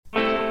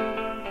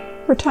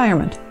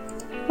Retirement.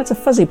 That's a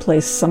fuzzy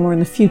place somewhere in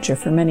the future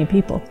for many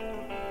people.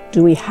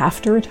 Do we have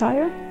to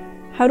retire?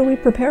 How do we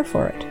prepare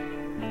for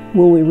it?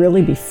 Will we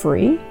really be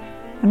free?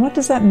 And what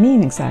does that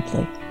mean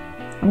exactly?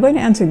 I'm going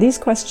to answer these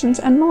questions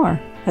and more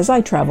as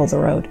I travel the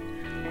road.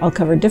 I'll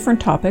cover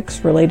different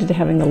topics related to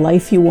having the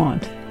life you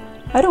want.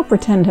 I don't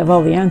pretend to have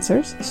all the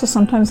answers, so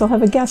sometimes I'll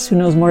have a guest who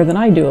knows more than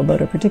I do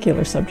about a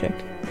particular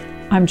subject.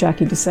 I'm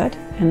Jackie Doucette,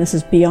 and this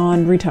is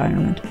Beyond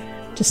Retirement.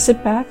 Just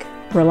sit back,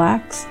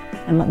 relax,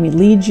 and let me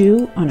lead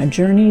you on a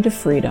journey to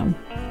freedom.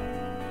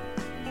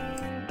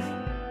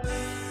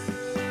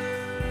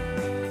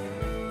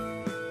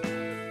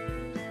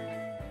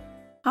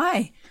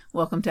 Hi,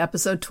 welcome to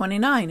episode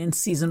 29 in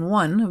season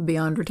 1 of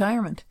Beyond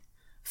Retirement.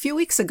 A few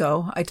weeks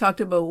ago, I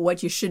talked about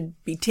what you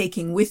should be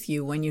taking with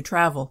you when you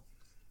travel.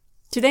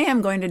 Today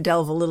I'm going to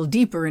delve a little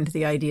deeper into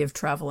the idea of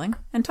traveling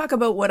and talk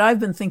about what I've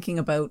been thinking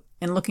about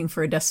in looking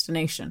for a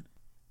destination.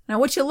 Now,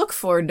 what you look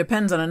for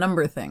depends on a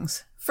number of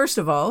things. First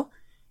of all,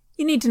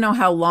 you need to know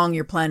how long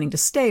you're planning to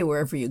stay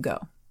wherever you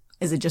go.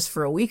 Is it just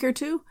for a week or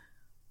two?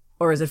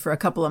 Or is it for a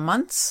couple of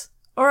months?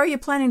 Or are you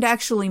planning to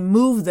actually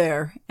move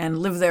there and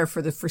live there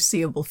for the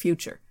foreseeable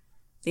future?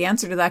 The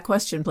answer to that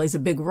question plays a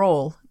big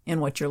role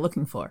in what you're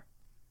looking for.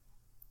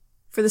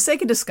 For the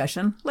sake of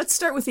discussion, let's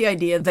start with the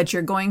idea that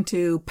you're going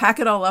to pack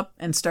it all up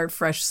and start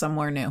fresh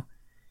somewhere new.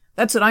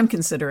 That's what I'm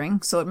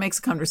considering, so it makes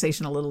the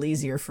conversation a little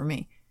easier for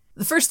me.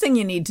 The first thing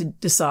you need to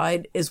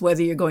decide is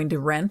whether you're going to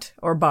rent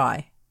or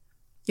buy.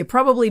 You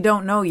probably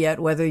don't know yet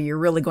whether you're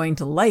really going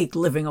to like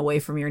living away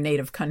from your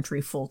native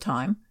country full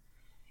time.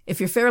 If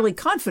you're fairly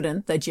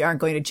confident that you aren't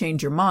going to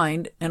change your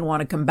mind and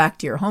want to come back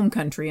to your home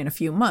country in a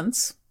few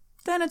months,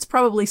 then it's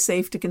probably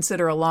safe to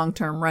consider a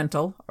long-term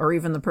rental or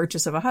even the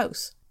purchase of a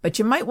house. But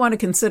you might want to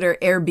consider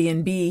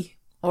Airbnb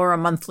or a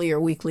monthly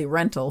or weekly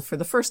rental for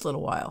the first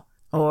little while.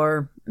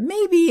 Or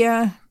maybe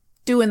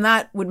doing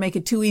that would make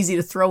it too easy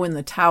to throw in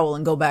the towel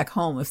and go back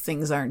home if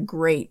things aren't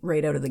great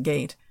right out of the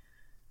gate.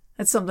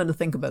 That's something to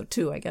think about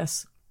too, I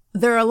guess.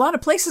 There are a lot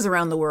of places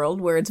around the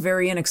world where it's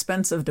very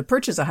inexpensive to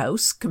purchase a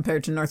house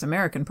compared to North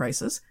American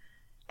prices.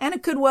 And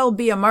it could well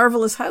be a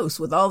marvelous house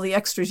with all the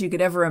extras you could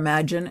ever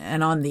imagine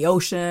and on the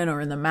ocean or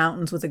in the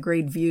mountains with a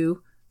great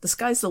view. The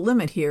sky's the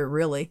limit here,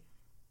 really.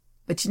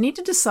 But you need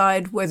to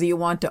decide whether you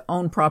want to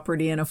own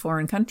property in a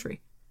foreign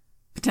country,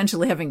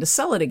 potentially having to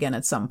sell it again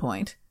at some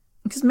point,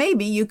 because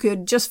maybe you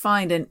could just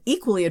find an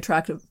equally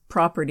attractive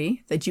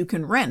property that you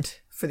can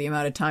rent for the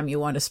amount of time you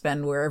want to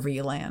spend wherever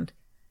you land.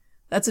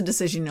 That's a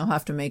decision you'll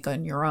have to make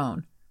on your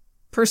own.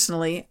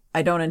 Personally,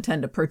 I don't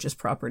intend to purchase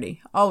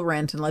property. I'll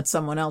rent and let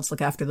someone else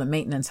look after the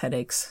maintenance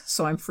headaches,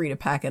 so I'm free to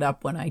pack it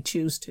up when I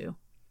choose to.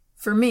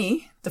 For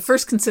me, the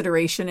first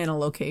consideration in a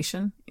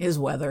location is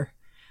weather.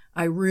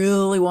 I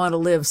really want to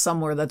live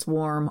somewhere that's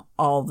warm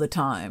all the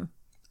time.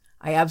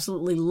 I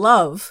absolutely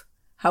love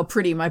how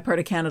pretty my part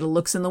of Canada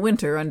looks in the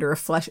winter under a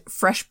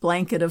fresh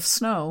blanket of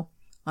snow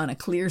on a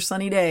clear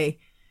sunny day,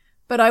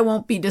 but I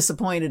won't be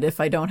disappointed if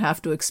I don't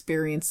have to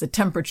experience the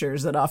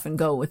temperatures that often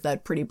go with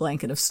that pretty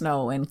blanket of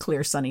snow and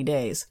clear sunny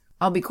days.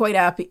 I'll be quite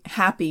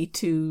happy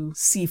to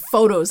see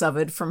photos of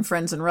it from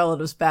friends and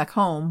relatives back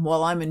home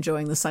while I'm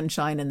enjoying the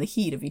sunshine and the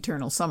heat of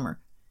eternal summer.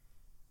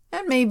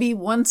 And maybe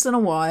once in a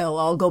while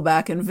I'll go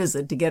back and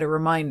visit to get a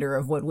reminder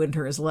of what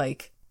winter is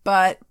like.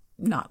 But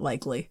not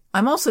likely.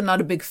 I'm also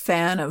not a big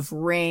fan of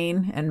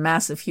rain and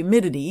massive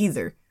humidity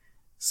either,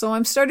 so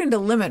I'm starting to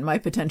limit my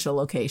potential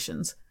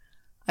locations.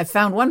 I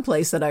found one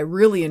place that I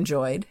really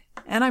enjoyed,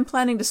 and I'm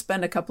planning to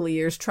spend a couple of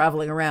years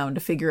traveling around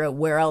to figure out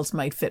where else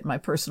might fit my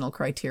personal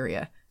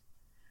criteria.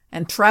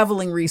 And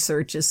traveling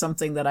research is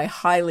something that I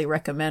highly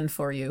recommend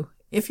for you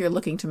if you're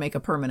looking to make a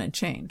permanent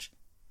change.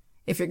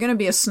 If you're going to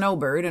be a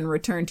snowbird and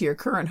return to your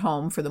current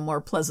home for the more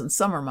pleasant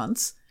summer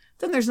months,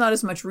 then there's not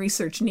as much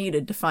research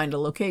needed to find a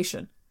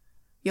location.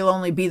 You'll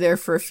only be there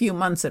for a few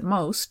months at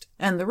most,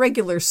 and the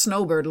regular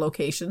snowbird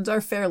locations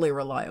are fairly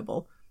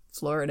reliable.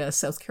 Florida,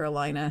 South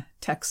Carolina,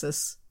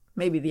 Texas,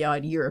 maybe the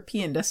odd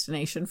European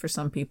destination for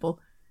some people.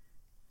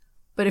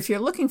 But if you're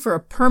looking for a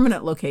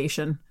permanent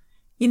location,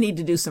 you need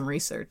to do some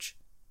research.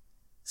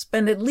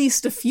 Spend at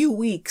least a few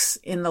weeks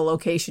in the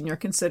location you're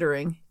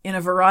considering in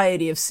a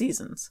variety of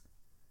seasons.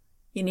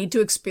 You need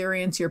to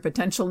experience your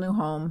potential new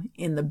home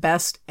in the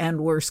best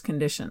and worst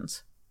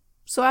conditions.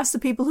 So ask the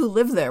people who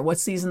live there what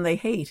season they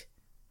hate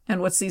and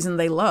what season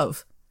they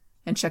love,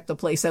 and check the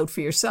place out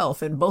for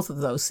yourself in both of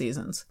those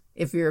seasons.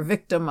 If you're a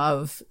victim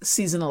of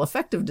seasonal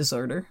affective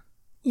disorder,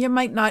 you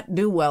might not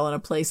do well in a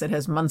place that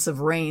has months of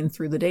rain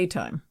through the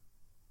daytime.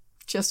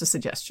 Just a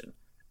suggestion.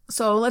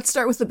 So let's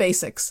start with the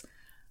basics.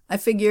 I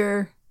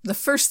figure the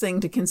first thing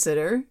to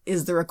consider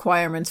is the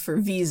requirements for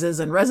visas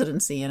and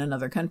residency in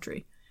another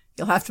country.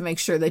 You'll have to make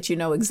sure that you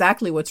know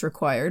exactly what's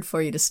required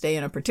for you to stay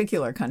in a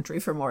particular country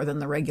for more than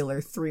the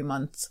regular 3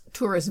 months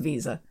tourist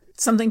visa.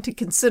 Something to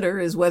consider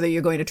is whether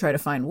you're going to try to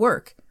find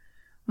work.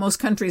 Most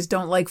countries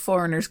don't like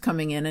foreigners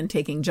coming in and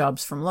taking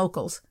jobs from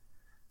locals.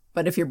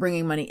 But if you're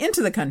bringing money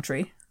into the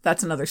country,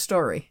 that's another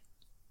story.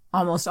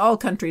 Almost all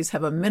countries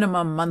have a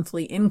minimum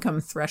monthly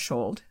income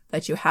threshold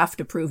that you have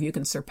to prove you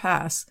can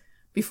surpass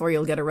before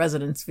you'll get a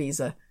residence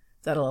visa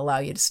that'll allow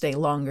you to stay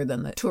longer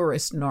than the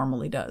tourist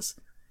normally does.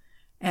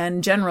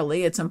 And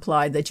generally, it's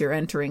implied that you're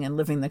entering and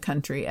living the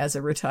country as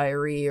a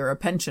retiree or a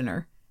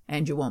pensioner,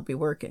 and you won't be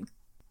working.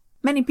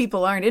 Many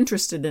people aren't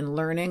interested in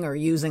learning or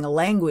using a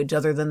language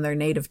other than their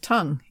native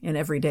tongue in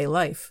everyday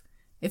life.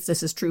 If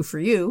this is true for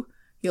you,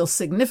 you'll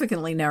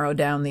significantly narrow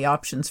down the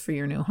options for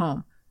your new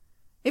home.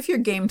 If you're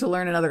game to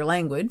learn another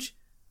language,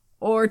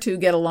 or to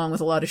get along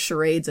with a lot of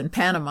charades and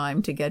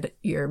pantomime to get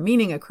your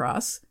meaning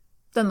across,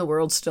 then the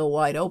world's still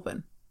wide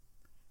open.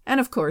 And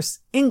of course,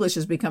 English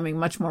is becoming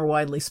much more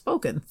widely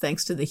spoken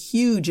thanks to the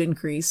huge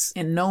increase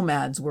in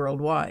nomads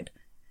worldwide.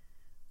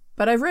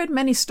 But I've read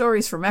many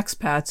stories from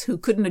expats who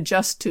couldn't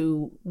adjust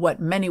to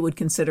what many would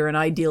consider an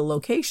ideal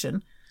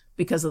location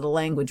because of the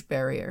language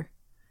barrier.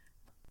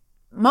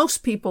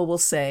 Most people will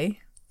say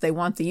they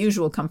want the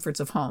usual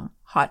comforts of home: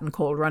 hot and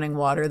cold running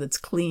water that's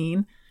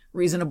clean,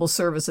 reasonable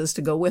services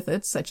to go with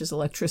it, such as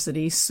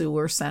electricity,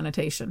 sewer,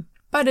 sanitation.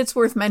 But it's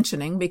worth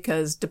mentioning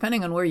because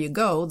depending on where you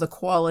go, the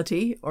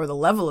quality or the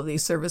level of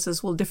these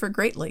services will differ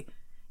greatly.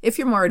 If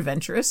you're more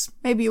adventurous,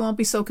 maybe you won't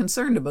be so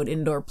concerned about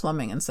indoor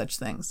plumbing and such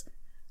things.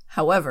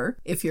 However,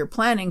 if you're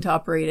planning to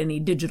operate any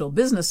digital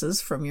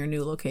businesses from your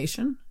new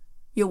location,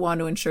 you'll want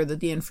to ensure that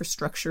the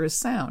infrastructure is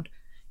sound.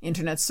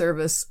 Internet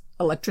service,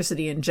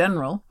 electricity in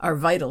general, are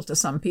vital to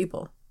some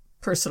people.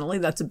 Personally,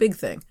 that's a big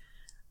thing.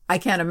 I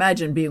can't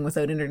imagine being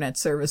without internet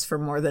service for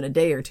more than a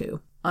day or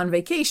two. On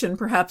vacation,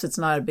 perhaps it's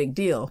not a big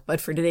deal,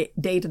 but for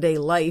day-to-day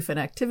life and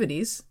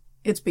activities,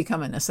 it's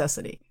become a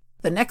necessity.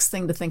 The next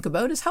thing to think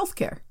about is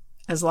healthcare.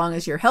 As long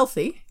as you're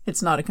healthy,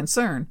 it's not a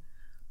concern.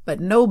 But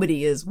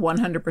nobody is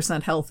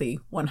 100% healthy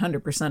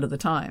 100% of the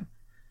time.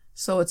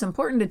 So it's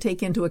important to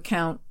take into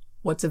account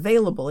what's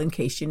available in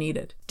case you need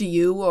it. Do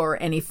you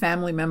or any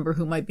family member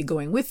who might be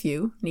going with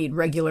you need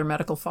regular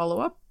medical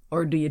follow-up?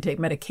 Or do you take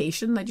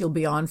medication that you'll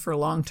be on for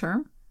long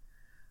term?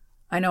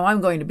 I know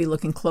I'm going to be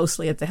looking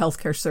closely at the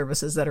healthcare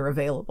services that are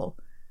available.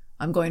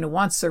 I'm going to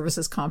want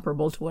services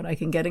comparable to what I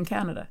can get in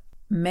Canada.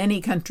 Many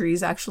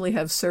countries actually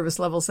have service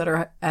levels that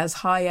are as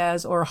high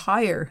as or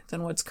higher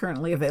than what's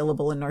currently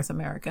available in North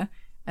America,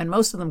 and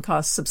most of them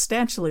cost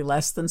substantially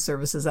less than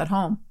services at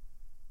home.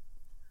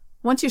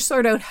 Once you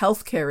sort out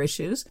healthcare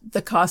issues,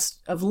 the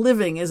cost of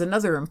living is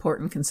another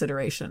important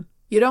consideration.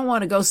 You don't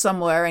want to go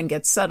somewhere and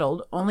get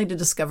settled only to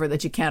discover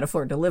that you can't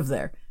afford to live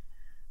there.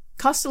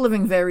 Cost of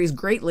living varies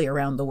greatly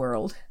around the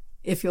world.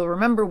 If you'll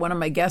remember, one of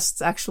my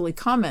guests actually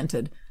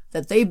commented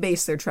that they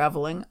base their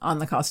traveling on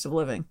the cost of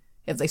living.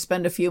 If they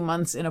spend a few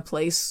months in a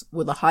place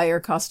with a higher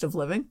cost of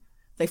living,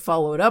 they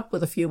follow it up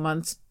with a few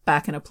months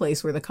back in a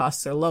place where the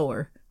costs are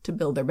lower to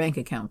build their bank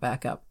account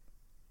back up.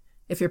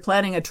 If you're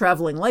planning a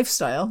traveling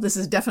lifestyle, this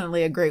is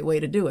definitely a great way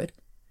to do it.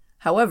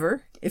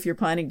 However, if you're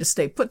planning to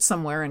stay put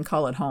somewhere and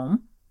call it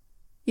home,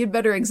 you'd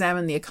better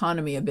examine the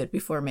economy a bit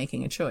before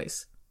making a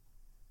choice.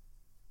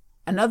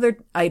 Another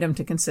item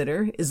to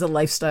consider is the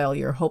lifestyle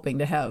you're hoping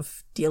to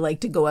have. Do you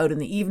like to go out in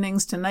the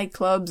evenings to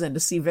nightclubs and to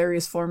see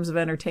various forms of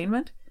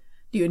entertainment?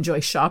 Do you enjoy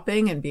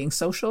shopping and being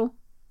social?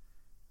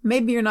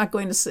 Maybe you're not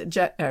going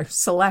to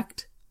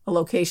select a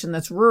location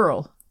that's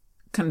rural.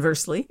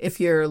 Conversely, if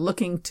you're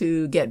looking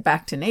to get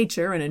back to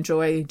nature and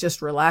enjoy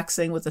just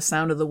relaxing with the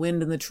sound of the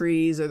wind in the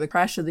trees or the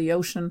crash of the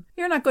ocean,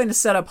 you're not going to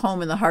set up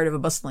home in the heart of a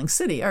bustling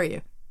city, are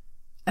you?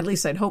 At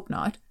least I'd hope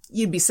not.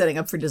 You'd be setting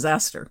up for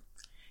disaster.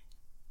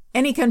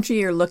 Any country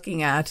you're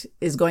looking at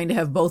is going to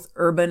have both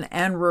urban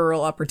and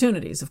rural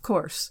opportunities, of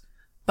course.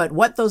 But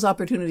what those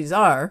opportunities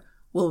are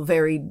will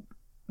vary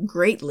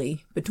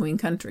greatly between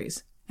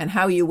countries, and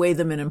how you weigh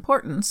them in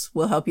importance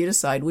will help you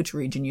decide which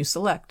region you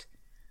select.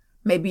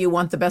 Maybe you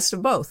want the best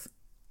of both.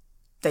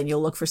 Then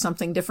you'll look for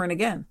something different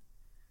again.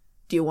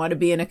 Do you want to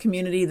be in a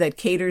community that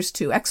caters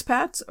to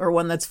expats or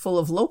one that's full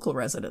of local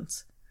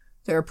residents?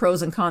 There are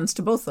pros and cons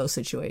to both those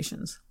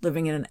situations.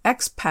 Living in an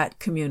expat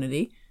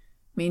community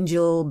means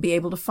you'll be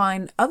able to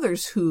find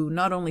others who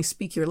not only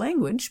speak your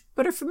language,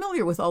 but are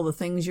familiar with all the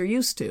things you're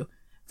used to.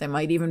 They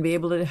might even be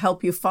able to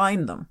help you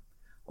find them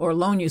or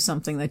loan you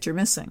something that you're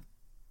missing.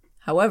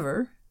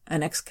 However,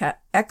 an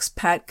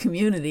expat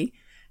community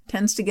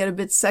tends to get a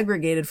bit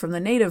segregated from the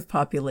native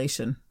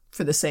population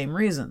for the same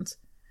reasons.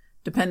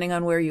 Depending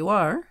on where you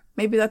are,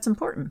 maybe that's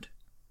important.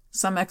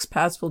 Some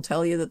expats will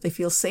tell you that they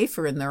feel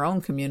safer in their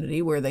own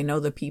community where they know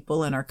the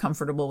people and are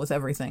comfortable with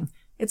everything.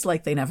 It's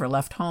like they never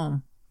left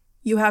home.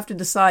 You have to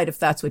decide if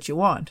that's what you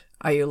want.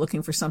 Are you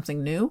looking for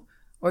something new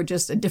or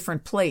just a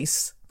different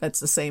place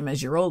that's the same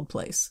as your old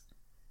place?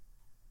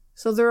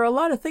 So there are a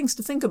lot of things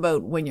to think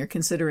about when you're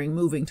considering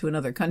moving to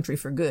another country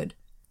for good.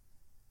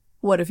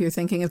 What if you're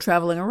thinking of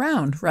traveling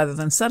around rather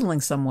than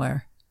settling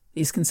somewhere?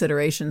 These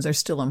considerations are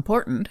still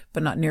important,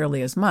 but not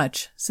nearly as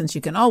much, since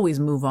you can always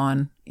move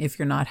on if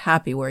you're not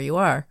happy where you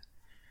are.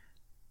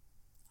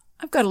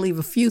 I've got to leave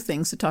a few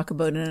things to talk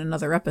about in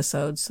another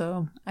episode,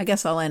 so I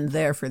guess I'll end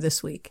there for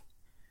this week.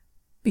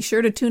 Be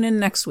sure to tune in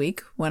next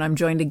week when I'm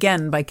joined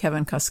again by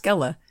Kevin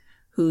Koskela,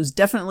 who's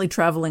definitely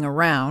traveling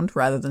around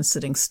rather than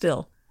sitting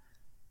still.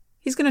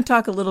 He's going to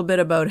talk a little bit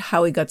about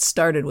how he got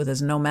started with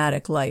his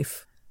nomadic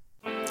life.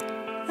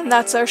 And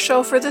that's our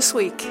show for this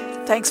week.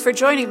 Thanks for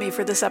joining me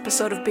for this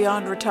episode of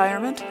Beyond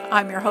Retirement.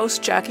 I'm your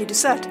host, Jackie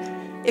Doucette.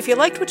 If you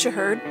liked what you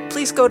heard,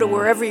 please go to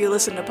wherever you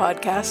listen to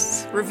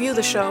podcasts, review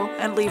the show,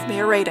 and leave me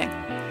a rating.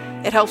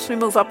 It helps me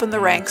move up in the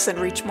ranks and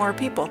reach more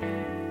people.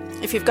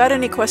 If you've got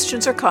any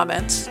questions or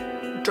comments,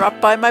 drop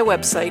by my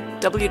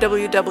website,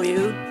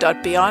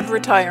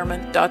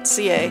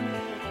 www.beyondretirement.ca,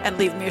 and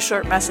leave me a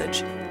short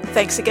message.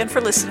 Thanks again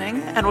for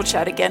listening, and we'll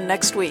chat again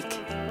next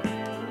week.